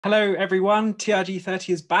Hello everyone, TRG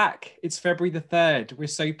 30 is back. It's February the 3rd. We're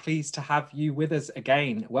so pleased to have you with us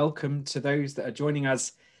again. Welcome to those that are joining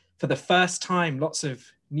us for the first time. Lots of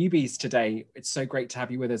newbies today. It's so great to have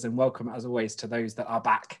you with us, and welcome as always to those that are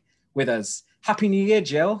back with us. Happy New Year,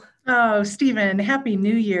 Jill. Oh, Stephen, Happy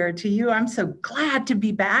New Year to you. I'm so glad to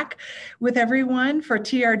be back with everyone for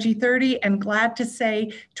TRG 30 and glad to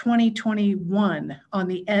say 2021 on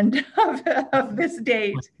the end of this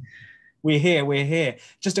date. We're here.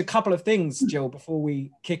 Just a couple of things, Jill, before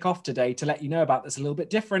we kick off today to let you know about this a little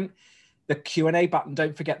bit different. The Q&A button,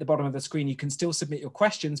 don't forget the bottom of the screen, you can still submit your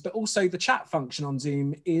questions, but also the chat function on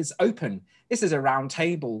Zoom is open. This is a round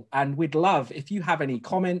table, and we'd love if you have any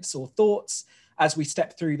comments or thoughts as we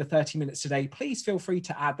step through the 30 minutes today, please feel free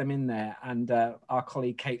to add them in there, and our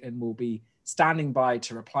colleague Caitlin will be standing by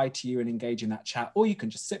to reply to you and engage in that chat, or you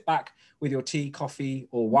can just sit back with your tea, coffee,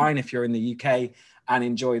 or wine if you're in the UK and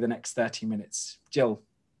enjoy the next 30 minutes. Jill.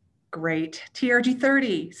 Great. TRG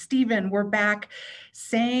 30. Stephen, we're back.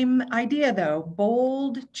 Same idea though,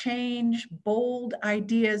 bold change, bold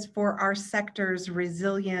ideas for our sector's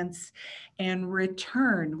resilience and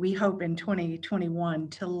return, we hope in 2021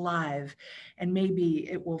 to live. And maybe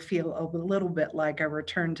it will feel a little bit like a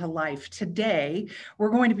return to life. Today, we're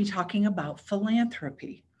going to be talking about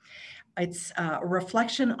philanthropy. It's a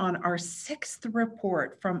reflection on our 6th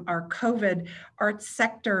report from our COVID arts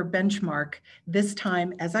sector benchmark. This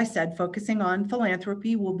time, as I said, focusing on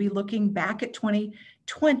philanthropy. We'll be looking back at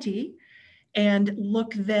 2020 and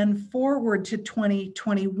look then forward to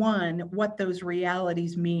 2021, what those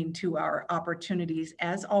realities mean to our opportunities.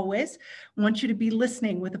 As always, I want you to be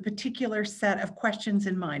listening with a particular set of questions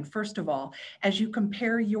in mind. First of all, as you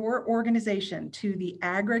compare your organization to the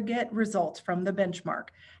aggregate results from the benchmark,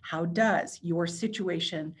 how does your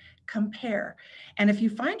situation compare? And if you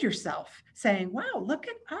find yourself saying, wow, look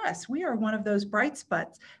at us, we are one of those bright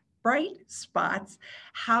spots,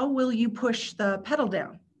 how will you push the pedal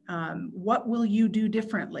down? What will you do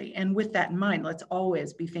differently? And with that in mind, let's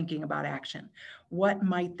always be thinking about action. What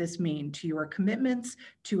might this mean to your commitments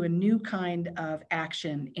to a new kind of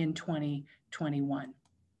action in 2021?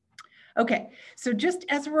 Okay, so just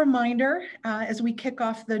as a reminder, as we kick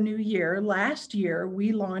off the new year, last year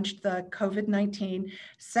we launched the COVID-19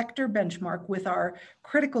 sector benchmark with our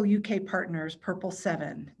critical UK partners, Purple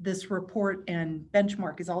 7. This report and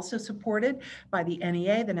benchmark is also supported by the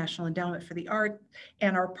NEA, the National Endowment for the Arts,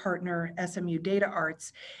 and our partner SMU Data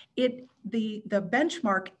Arts. The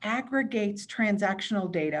benchmark aggregates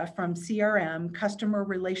transactional data from CRM, customer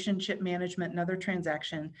relationship management, and other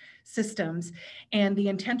transaction systems. And the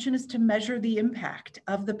intention is to measure the impact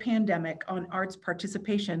of the pandemic on arts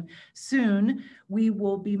participation. Soon, we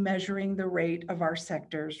will be measuring the rate of our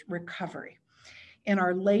sector's recovery. In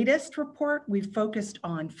our latest report, we've focused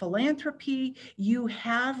on philanthropy. You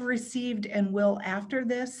have received and will after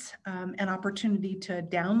this an opportunity to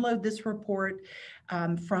download this report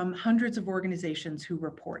from hundreds of organizations who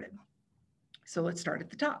reported. So let's start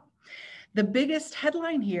at the top. The biggest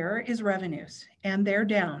headline here is revenues, and they're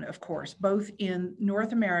down, of course, both in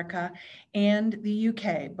North America and the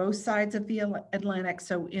UK, both sides of the Atlantic.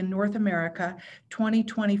 So in North America,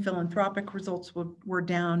 2020 philanthropic results were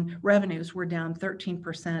down, revenues were down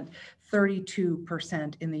 13%,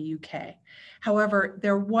 32% in the UK. However,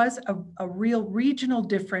 there was a real regional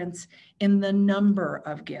difference in the number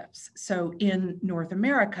of gifts. So in North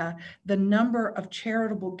America, the number of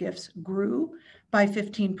charitable gifts grew by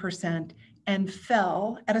 15% and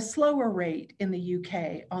fell at a slower rate in the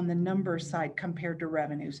UK on the number side compared to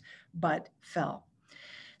revenues, but fell.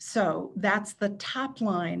 So that's the top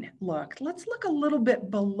line look. Let's look a little bit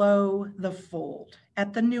below the fold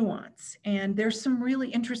at the nuance. And there's some really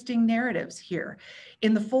interesting narratives here.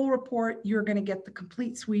 In the full report, you're going to get the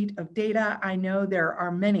complete suite of data. I know there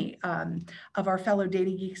are many of our fellow data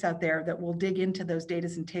geeks out there that will dig into those data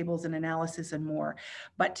and tables and analysis and more.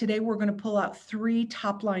 But today we're going to pull out 3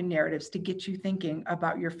 top line narratives to get you thinking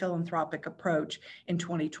about your philanthropic approach in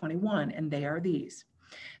 2021. And they are these.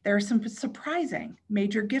 There are some surprising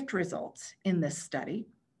major gift results in this study.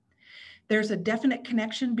 There's a definite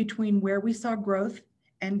connection between where we saw growth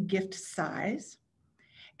and gift size.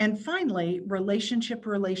 And finally, relationship.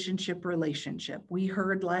 We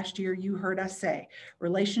heard last year, you heard us say,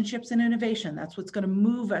 relationships and innovation, that's what's going to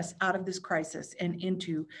move us out of this crisis and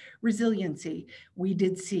into resiliency. We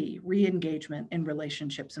did see re-engagement in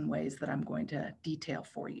relationships in ways that I'm going to detail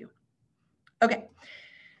for you. Okay.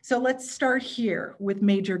 So let's start here with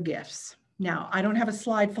major gifts. Now, I don't have a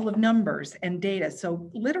slide full of numbers and data, so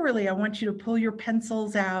literally I want you to pull your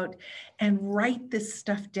pencils out and write this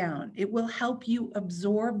stuff down. It will help you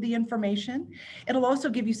absorb the information. It'll also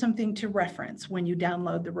give you something to reference when you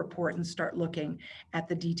download the report and start looking at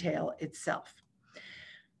the detail itself.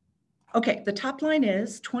 Okay, the top line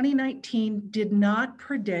is 2019 did not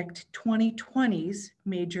predict 2020's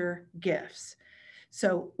major gifts.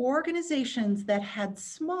 So organizations that had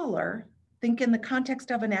smaller, think in the context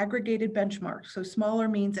of an aggregated benchmark. So smaller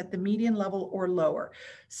means at the median level or lower.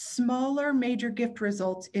 Smaller major gift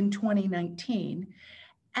results in 2019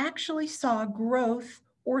 actually saw growth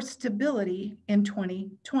or stability in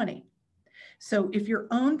 2020. So if your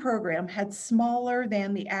own program had smaller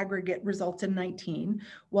than the aggregate results in 19,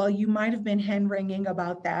 while you might have been hand-wringing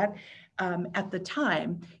about that at the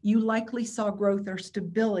time, you likely saw growth or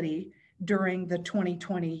stability during the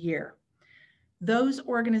 2020 year. Those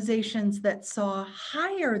organizations that saw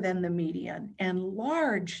higher than the median and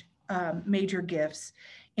large major gifts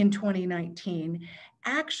in 2019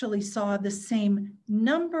 actually saw the same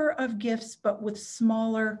number of gifts, but with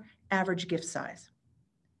smaller average gift size.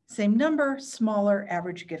 Same number, smaller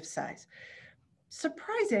average gift size.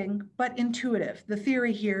 Surprising, but intuitive. The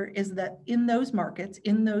theory here is that in those markets,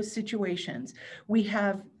 in those situations, we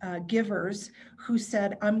have givers who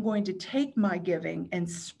said, I'm going to take my giving and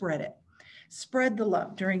spread it. Spread the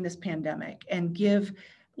love during this pandemic and give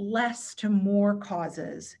less to more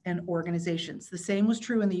causes and organizations. The same was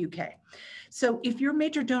true in the UK. So if your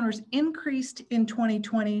major donors increased in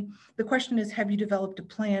 2020, the question is, have you developed a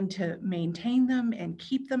plan to maintain them and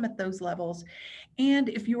keep them at those levels? And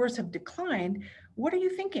if yours have declined, what are you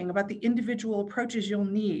thinking about the individual approaches you'll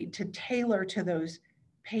need to tailor to those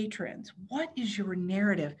patrons? What is your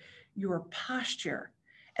narrative, your posture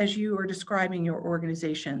as you are describing your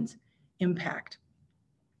organization's impact?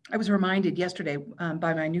 I was reminded yesterday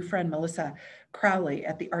by my new friend, Melissa Crowley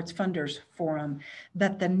at the Arts Funders Forum,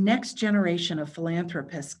 that the next generation of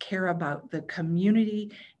philanthropists care about the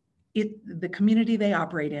community they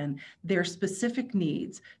operate in, their specific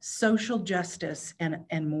needs, social justice,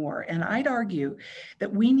 and more. And I'd argue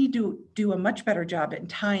that we need to do a much better job at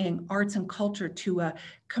tying arts and culture to a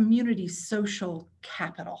community social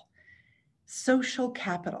capital. Social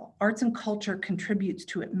capital. Arts and culture contributes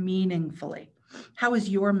to it meaningfully. How is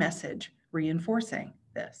your message reinforcing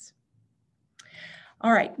this?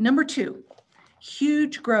 All right, number 2,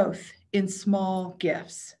 huge growth in small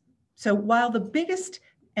gifts. So while the biggest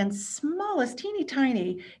and smallest teeny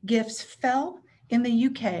tiny gifts fell in the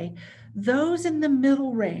UK, those in the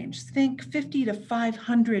middle range, think 50 to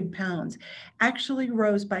 500 pounds, actually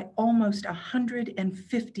rose by almost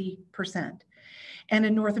 150%. And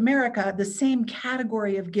in North America, the same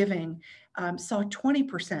category of giving saw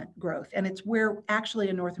 20% growth. And it's where actually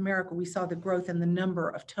in North America, we saw the growth in the number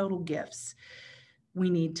of total gifts. We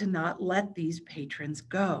need to not let these patrons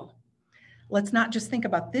go. Let's not just think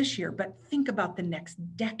about this year, but think about the next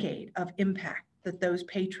decade of impact that those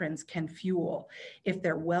patrons can fuel if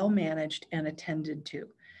they're well managed and attended to.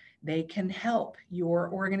 They can help your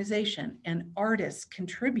organization, and artists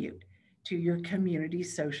contribute to your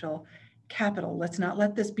community's social capital. Let's not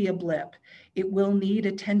let this be a blip. It will need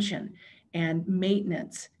attention and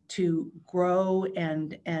maintenance to grow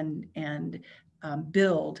and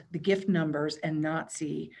build the gift numbers and not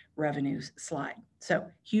see revenues slide. So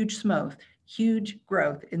huge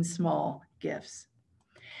growth in small gifts.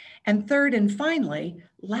 And third and finally,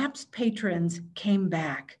 lapsed patrons came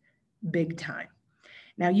back big time.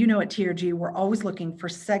 Now, you know, at TRG, we're always looking for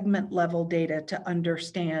segment level data to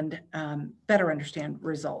better understand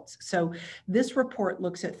results. So this report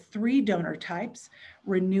looks at 3 donor types: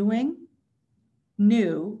 renewing,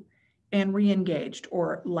 new, and re-engaged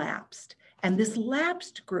or lapsed. And this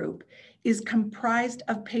lapsed group is comprised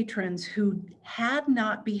of patrons who had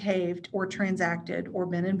not behaved or transacted or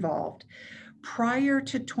been involved prior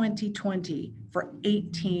to 2020 for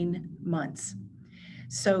 18 months.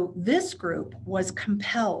 So this group was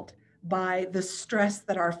compelled by the stress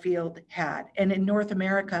that our field had. And in North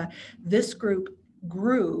America, this group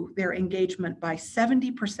grew their engagement by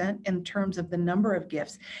 70% in terms of the number of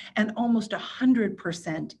gifts and almost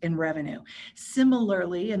 100% in revenue.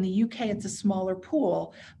 Similarly, in the UK, it's a smaller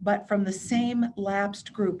pool, but from the same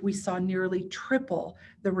lapsed group, we saw nearly triple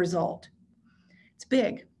the result. It's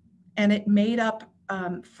big, and it made up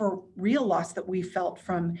for real loss that we felt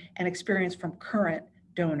from an experience from current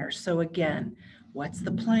donors. So again, what's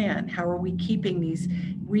the plan? How are we keeping these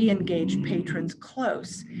re-engaged patrons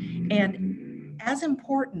close? And as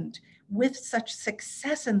important, with such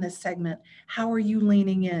success in this segment, how are you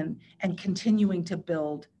leaning in and continuing to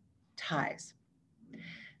build ties?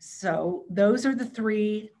 So those are the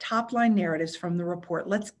three top line narratives from the report.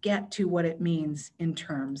 Let's get to what it means in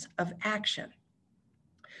terms of action.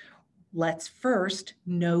 Let's first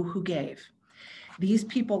know who gave. These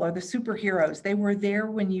people are the superheroes. They were there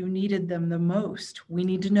when you needed them the most. We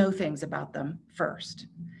need to know things about them first.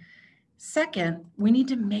 Second, we need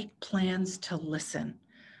to make plans to listen.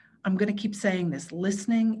 I'm going to keep saying this.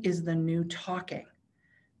 Listening is the new talking.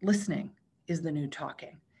 Listening is the new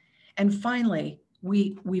talking. And finally,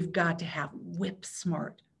 we've got to have whip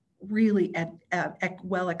smart, really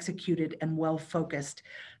well executed and well focused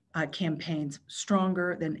campaigns,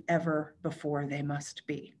 stronger than ever before they must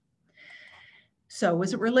be. So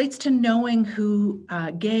as it relates to knowing who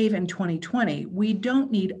gave in 2020, we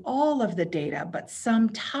don't need all of the data, but some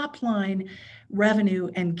top line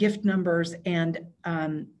revenue and gift numbers and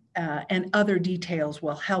other details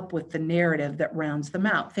will help with the narrative that rounds them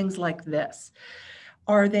out. Things like this.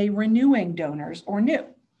 Are they renewing donors or new?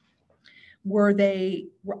 Were they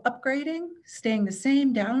upgrading, staying the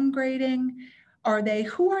same, downgrading?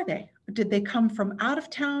 Who are they? Did they come from out of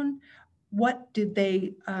town? What did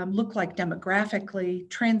they look like demographically?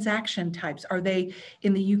 Transaction types. Are they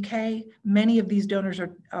in the UK? Many of these donors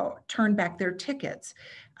are turned back their tickets.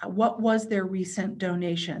 What was their recent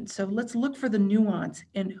donation? So let's look for the nuance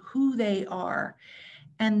in who they are,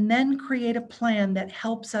 and then create a plan that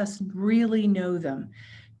helps us really know them,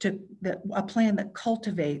 a plan that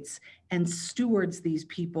cultivates and stewards these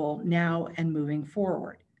people now and moving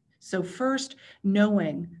forward. So first,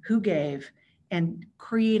 knowing who gave and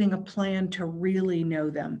creating a plan to really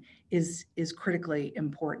know them is critically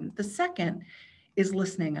important. The second is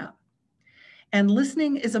listening up. And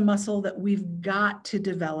listening is a muscle that we've got to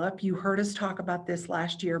develop. You heard us talk about this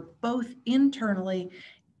last year, both internally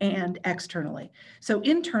and externally. So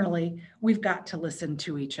internally, we've got to listen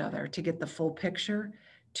to each other to get the full picture,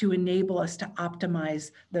 to enable us to optimize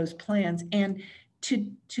those plans. And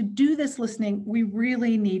to do this listening, we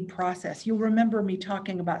really need process. You'll remember me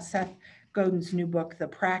talking about Seth Godin's new book, The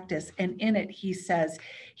Practice, and in it he says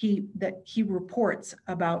he reports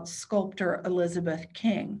about sculptor Elizabeth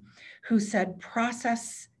King, who said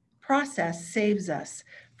process saves us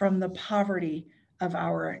from the poverty of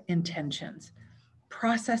our intentions.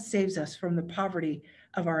 Process saves us from the poverty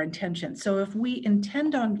of our intentions. So if we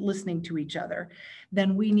intend on listening to each other,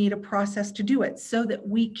 then we need a process to do it so that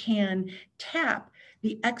we can tap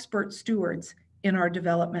the expert stewards in our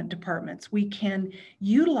development departments. We can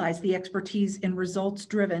utilize the expertise in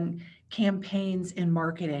results-driven campaigns in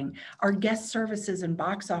marketing. Our guest services and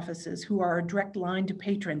box offices, who are a direct line to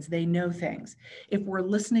patrons, they know things. If we're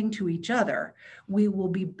listening to each other, we will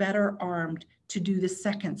be better armed to do the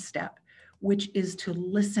second step, which is to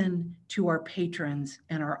listen to our patrons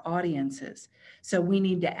and our audiences. So we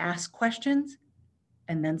need to ask questions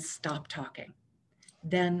and then stop talking.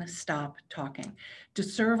 Then stop talking. To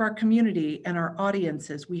serve our community and our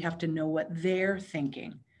audiences, we have to know what they're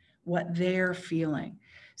thinking, what they're feeling.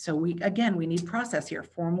 So we need process here.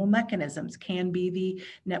 Formal mechanisms can be the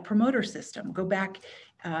Net Promoter System. Go back,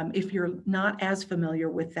 if you're not as familiar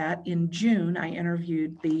with that, in June, I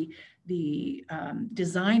interviewed the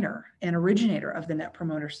designer and originator of the Net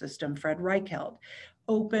Promoter System, Fred Reichheld.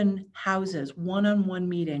 Open houses, one-on-one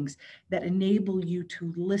meetings that enable you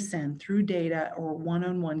to listen through data or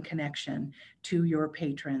one-on-one connection to your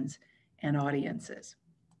patrons and audiences.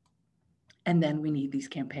 And then we need these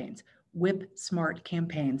campaigns, whip smart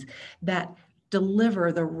campaigns that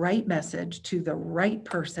deliver the right message to the right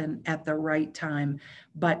person at the right time,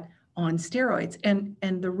 but on steroids.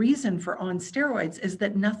 And the reason for on steroids is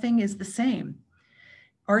that nothing is the same.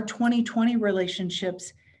 Our 2020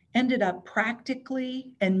 relationships ended up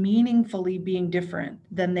practically and meaningfully being different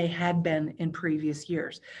than they had been in previous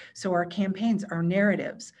years. So our campaigns, our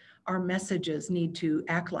narratives, our messages need to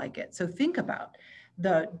act like it. So think about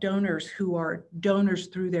the donors who are donors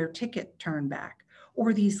through their ticket turn back,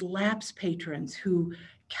 or these lapsed patrons who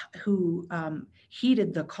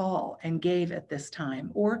heeded the call and gave at this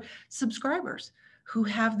time, or subscribers who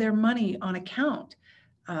have their money on account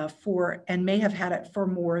and may have had it for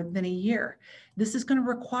more than a year. This is going to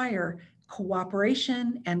require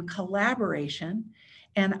cooperation and collaboration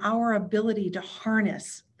and our ability to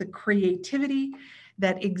harness the creativity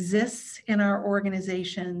that exists in our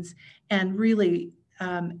organizations, and really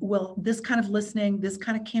this kind of listening, this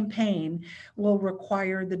kind of campaign will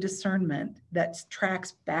require the discernment that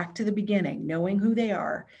tracks back to the beginning, knowing who they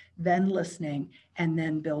are, then listening, and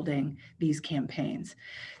then building these campaigns.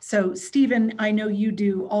 So Stephen, I know you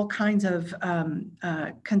do all kinds of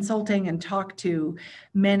consulting and talk to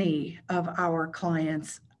many of our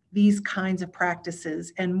clients. these kinds of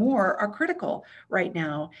practices and more are critical right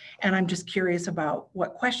now. And I'm just curious about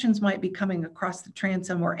what questions might be coming across the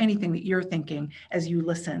transom or anything that you're thinking as you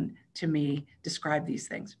listen to me describe these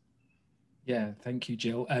things. Yeah, thank you,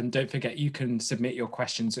 Jill. And don't forget, you can submit your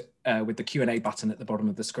questions with the Q&A button at the bottom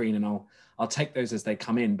of the screen, and I'll take those as they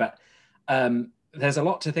come in. But there's a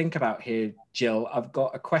lot to think about here, Jill. I've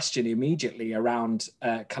got a question immediately around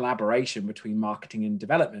collaboration between marketing and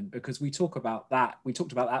development, because we talked about that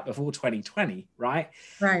before 2020, right?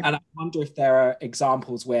 Right. And I wonder if there are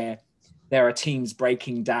examples where there are teams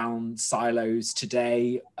breaking down silos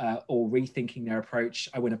today or rethinking their approach.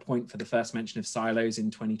 I win a point for the first mention of silos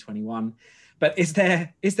in 2021. But is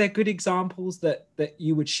there good examples that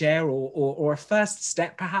you would share, or a first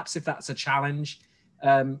step, perhaps, if that's a challenge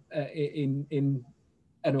in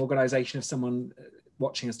an organization of someone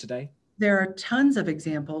watching us today? There are tons of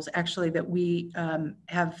examples, actually, that we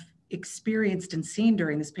have experienced and seen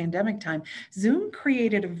during this pandemic time. Zoom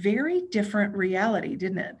created a very different reality,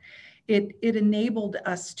 didn't it? It enabled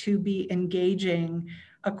us to be engaging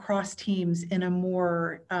across teams in a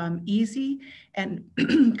more easy and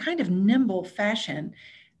kind of nimble fashion.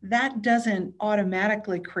 That doesn't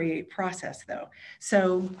automatically create process, though.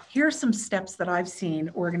 So here's some steps that I've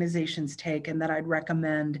seen organizations take and that I'd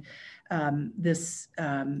recommend this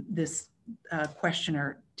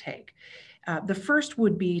questioner take. The first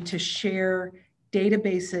would be to share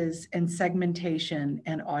databases and segmentation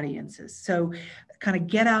and audiences. So kind of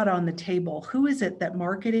get out on the table. Who is it that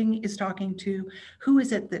marketing is talking to? Who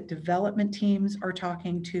is it that development teams are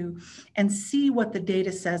talking to? And see what the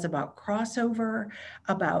data says about crossover,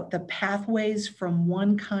 about the pathways from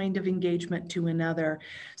one kind of engagement to another,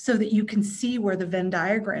 so that you can see where the Venn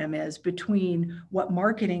diagram is between what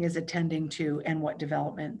marketing is attending to and what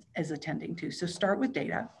development is attending to. So start with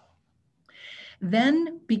data.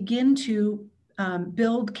 Then begin to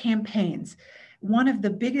build campaigns. One of the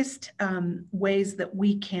biggest ways that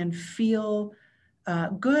we can feel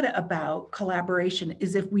good about collaboration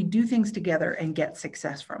is if we do things together and get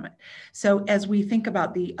success from it. So as we think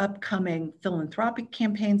about the upcoming philanthropic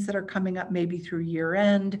campaigns that are coming up, maybe through year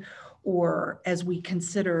end, or as we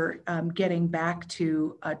consider getting back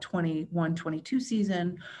to a 21-22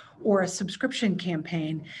 season or a subscription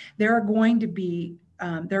campaign, there are going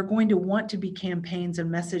to want to be campaigns and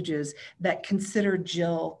messages that consider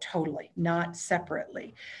Jill totally, not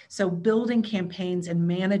separately. So building campaigns and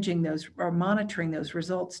managing those or monitoring those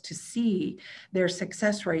results to see their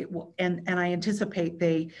success rate, and I anticipate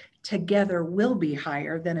they together will be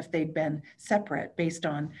higher than if they'd been separate based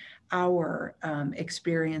on our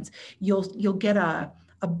experience. You'll get a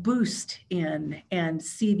boost in and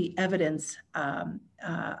see the evidence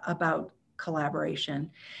about collaboration.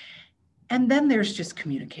 And then there's just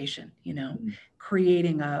communication,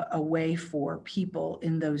 creating a way for people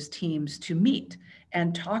in those teams to meet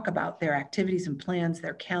and talk about their activities and plans,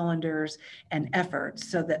 their calendars and efforts,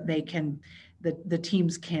 so that the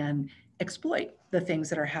teams can exploit the things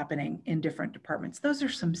that are happening in different departments. Those are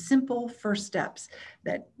some simple first steps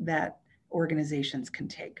that organizations can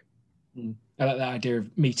take. I like that idea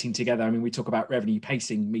of meeting together. I mean, we talk about revenue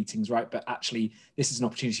pacing meetings, right? But actually, this is an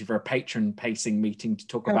opportunity for a patron pacing meeting to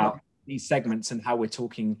talk about these segments and how we're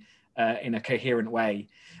talking in a coherent way.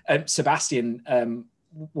 Sebastian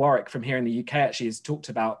Warwick from here in the UK actually has talked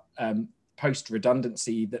about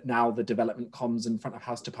post-redundancy, that now the development comms and front of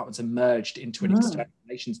house departments are merged into an external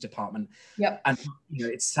relations department. Yep. And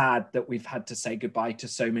it's sad that we've had to say goodbye to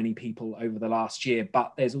so many people over the last year,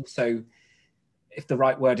 but there's also, if the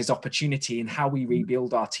right word is, opportunity in how we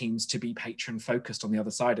rebuild our teams to be patron focused on the other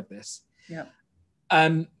side of this. Yeah.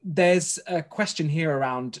 There's a question here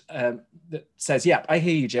around that says, yeah, I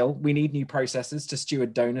hear you, Jill. We need new processes to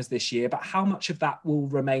steward donors this year, but how much of that will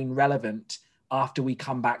remain relevant after we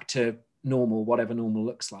come back to normal, whatever normal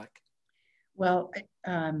looks like? Well,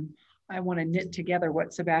 I want to knit together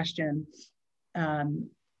what Sebastian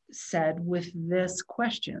said with this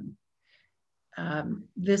question.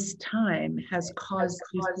 This time has caused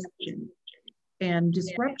disruption, and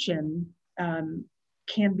disruption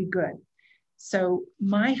can be good. So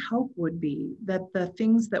my hope would be that the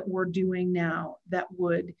things that we're doing now that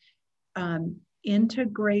would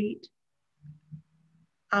integrate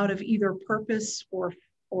out of either purpose or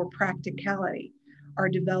practicality our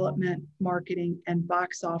development, marketing, and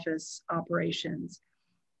box office operations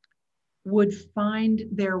would find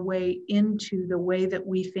their way into the way that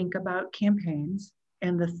we think about campaigns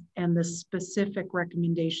and the specific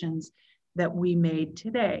recommendations that we made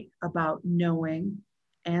today about knowing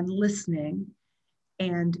and listening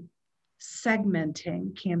and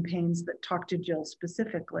segmenting campaigns that talk to Jill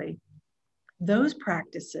specifically. Those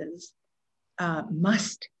practices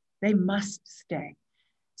must They must stay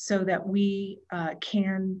so that we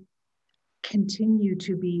can continue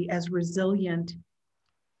to be as resilient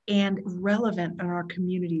and relevant in our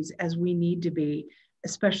communities as we need to be,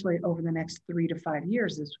 especially over the next 3 to 5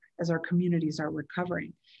 years as our communities are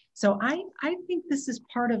recovering. So I think this is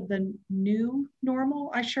part of the new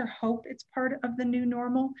normal. I sure hope it's part of the new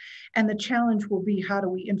normal. And the challenge will be, how do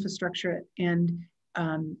we infrastructure it and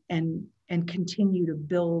continue to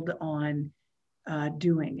build on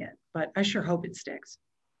doing it. But I sure hope it sticks.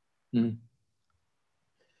 Mm.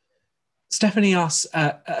 Stephanie asks,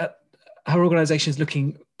 her organization is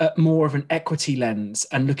looking at more of an equity lens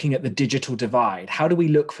and looking at the digital divide. How do we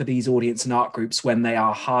look for these audience and art groups when they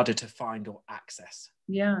are harder to find or access?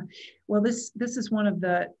 Yeah, well, this is one of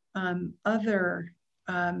the other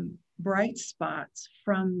bright spots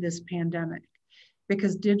from this pandemic,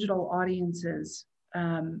 because digital audiences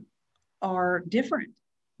are different.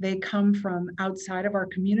 They come from outside of our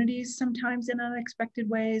communities, sometimes in unexpected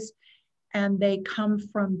ways, and they come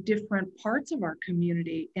from different parts of our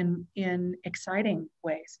community in exciting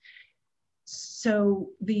ways. So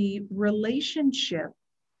the relationship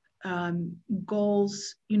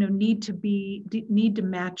goals, need to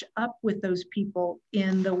match up with those people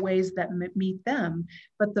in the ways that meet them.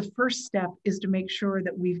 But the first step is to make sure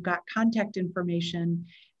that we've got contact information,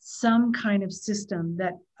 some kind of system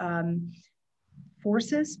that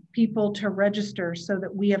forces people to register so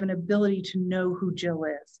that we have an ability to know who Jill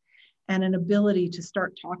is, and an ability to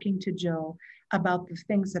start talking to Jill about the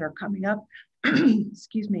things that are coming up,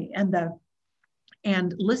 excuse me,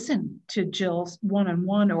 and listen to Jill's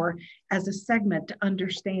one-on-one or as a segment to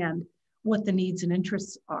understand what the needs and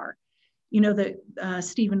interests are.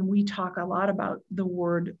 Stephen, we talk a lot about the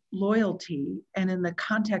word loyalty, and in the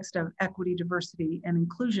context of equity, diversity, and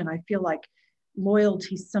inclusion, I feel like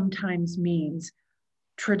loyalty sometimes means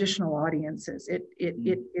traditional audiences. It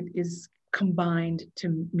is combined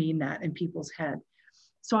to mean that in people's head.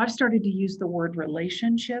 So I've started to use the word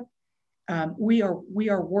relationship. We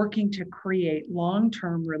are working to create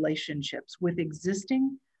long-term relationships with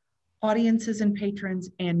existing audiences and patrons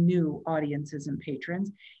and new audiences and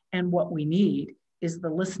patrons. And what we need is the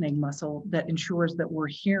listening muscle that ensures that we're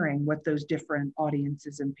hearing what those different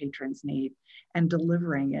audiences and patrons need and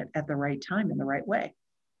delivering it at the right time in the right way.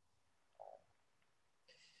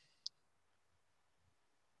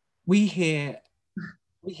 We hear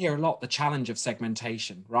a lot the challenge of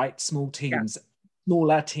segmentation, right? Small teams,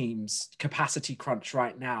 smaller teams, capacity crunch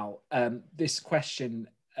right now. This question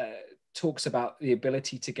talks about the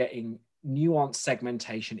ability to get in nuanced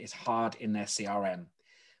segmentation is hard in their CRM.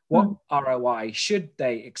 What ROI should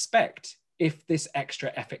they expect if this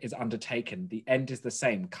extra effort is undertaken? The end is the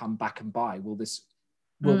same, come back and buy. Will this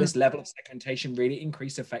level of segmentation really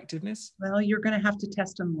increase effectiveness? Well, you're going to have to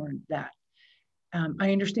test and learn that.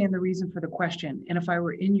 I understand the reason for the question. And if I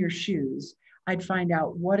were in your shoes, I'd find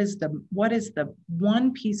out what is the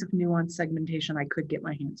one piece of nuanced segmentation I could get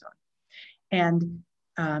my hands on, and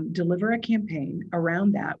deliver a campaign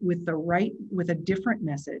around that with a different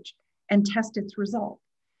message and test its result.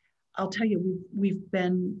 I'll tell you, we've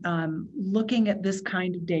been looking at this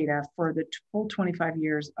kind of data for the full 25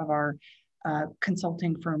 years of our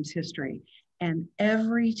consulting firm's history. And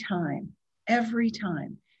every time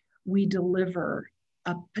we deliver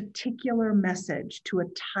a particular message to a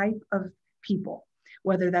type of people,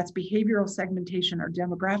 whether that's behavioral segmentation or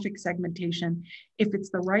demographic segmentation, if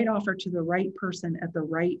it's the right offer to the right person at the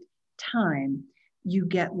right time, you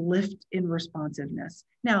get lift in responsiveness.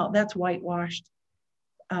 Now, that's whitewashed.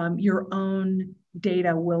 Your own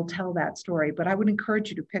data will tell that story, but I would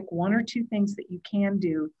encourage you to pick one or two things that you can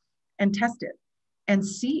do and test it and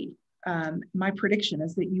see. My prediction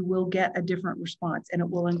is that you will get a different response, and it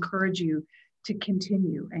will encourage you to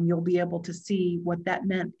continue, and you'll be able to see what that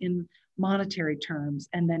meant in monetary terms,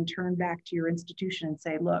 and then turn back to your institution and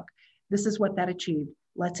say, look, this is what that achieved.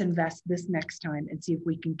 Let's invest this next time and see if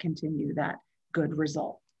we can continue that good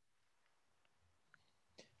result.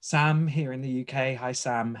 Sam here in the UK, hi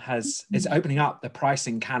Sam, is opening up the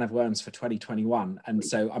pricing can of worms for 2021. And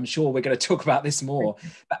so I'm sure we're going to talk about this more.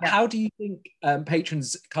 But how do you think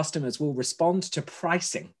patrons, customers will respond to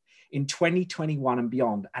pricing in 2021 and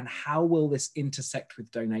beyond? And how will this intersect with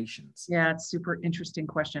donations? Yeah, it's a super interesting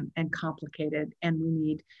question and complicated. And we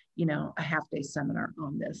need, a half-day seminar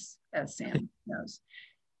on this, as Sam knows.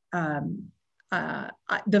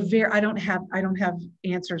 I don't have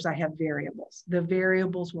answers. I have variables. The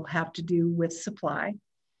variables will have to do with supply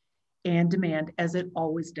and demand, as it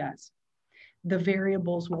always does. The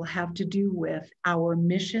variables will have to do with our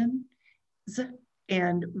missions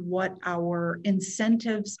and what our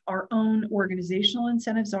incentives, our own organizational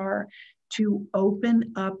incentives are to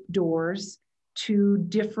open up doors to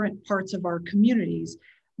different parts of our communities.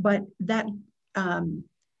 But that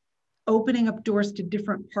opening up doors to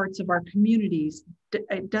different parts of our communities,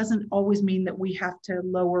 it doesn't always mean that we have to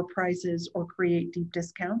lower prices or create deep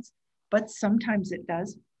discounts, but sometimes it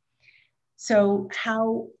does. So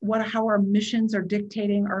how our missions are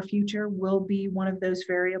dictating our future will be one of those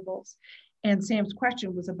variables. And Sam's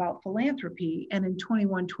question was about philanthropy. And in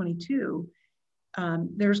 21-22,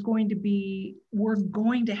 we're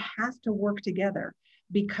going to have to work together,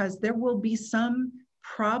 because there will be some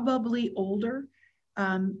probably older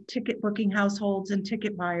ticket booking households and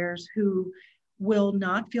ticket buyers who will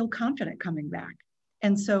not feel confident coming back.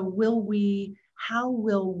 And so how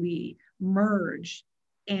will we merge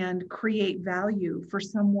and create value for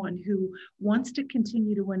someone who wants to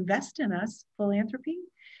continue to invest in us, philanthropy,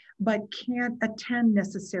 but can't attend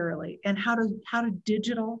necessarily? And how does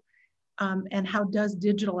digital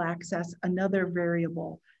access, another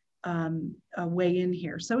variable, weigh in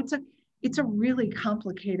here? So it's a really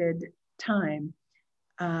complicated time.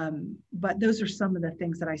 But those are some of the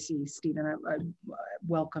things that I see, Stephen. I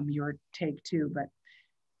welcome your take too, but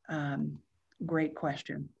great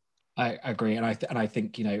question. I agree. And I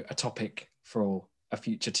think, a topic for a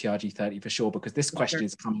future TRG 30 for sure, because this question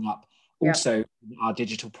is coming up also in our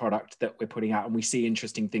digital product that we're putting out. And we see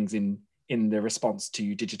interesting things in the response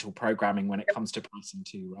to digital programming when it comes to pricing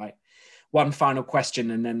too, right? One final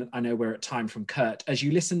question, and then I know we're at time, from Kurt. As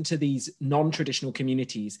you listen to these non-traditional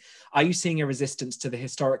communities, are you seeing a resistance to the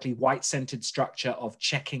historically white-centered structure of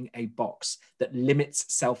checking a box that limits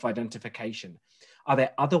self-identification? Are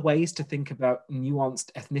there other ways to think about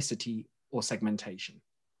nuanced ethnicity or segmentation?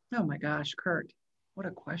 Oh my gosh, Kurt, what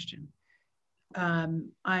a question.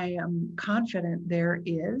 I am confident there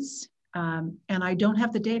is, and I don't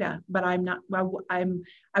have the data, but I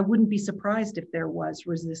wouldn't be surprised if there was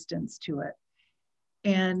resistance to it.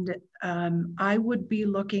 And I would be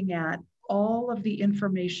looking at all of the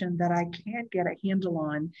information that I can't get a handle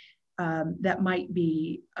on, that might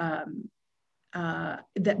be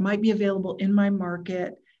available in my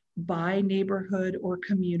market by neighborhood or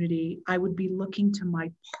community. I would be looking to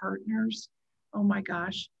my partners. Oh my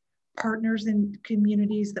gosh, partners in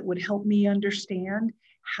communities that would help me understand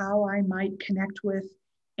how I might connect with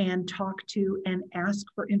and talk to and ask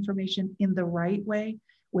for information in the right way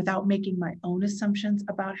without making my own assumptions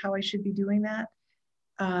about how I should be doing that.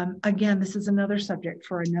 Again, this is another subject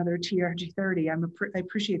for another TRG 30. I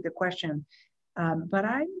appreciate the question, but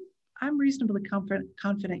I'm reasonably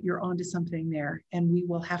confident you're onto something there, and we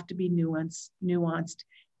will have to be nuanced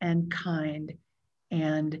and kind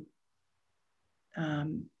and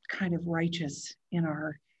kind of righteous in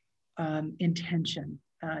our intention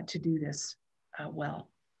to do this well.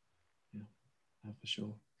 Yeah, for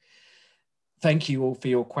sure. Thank you all for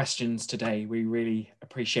your questions today. We really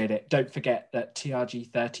appreciate it. Don't forget that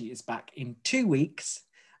TRG 30 is back in 2 weeks.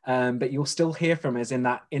 But you'll still hear from us in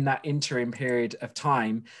that interim period of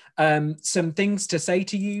time. Some things to say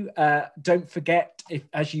to you. Don't forget,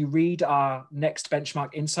 as you read our next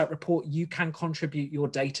Benchmark Insight report, you can contribute your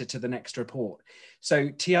data to the next report. So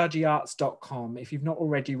trgarts.com, if you've not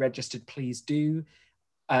already registered, please do.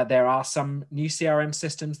 There are some new CRM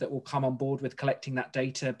systems that will come on board with collecting that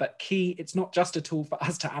data, but key, it's not just a tool for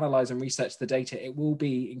us to analyze and research the data. It will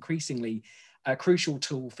be increasingly a crucial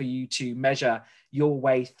tool for you to measure your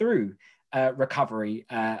way through recovery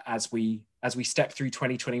as we step through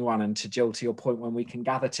 2021. And to Jill, to your point, when we can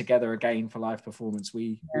gather together again for live performance,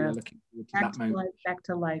 we are looking forward to that moment. Back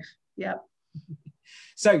to life. Yep.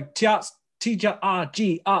 So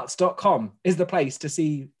trgarts.com is the place to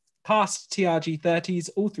see past TRG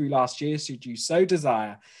 30s all through last year, should you so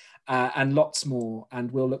desire, and lots more.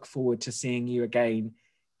 And we'll look forward to seeing you again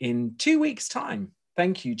in 2 weeks' time.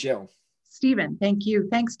 Thank you, Jill. Stephen, thank you.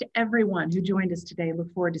 Thanks to everyone who joined us today.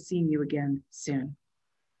 Look forward to seeing you again soon.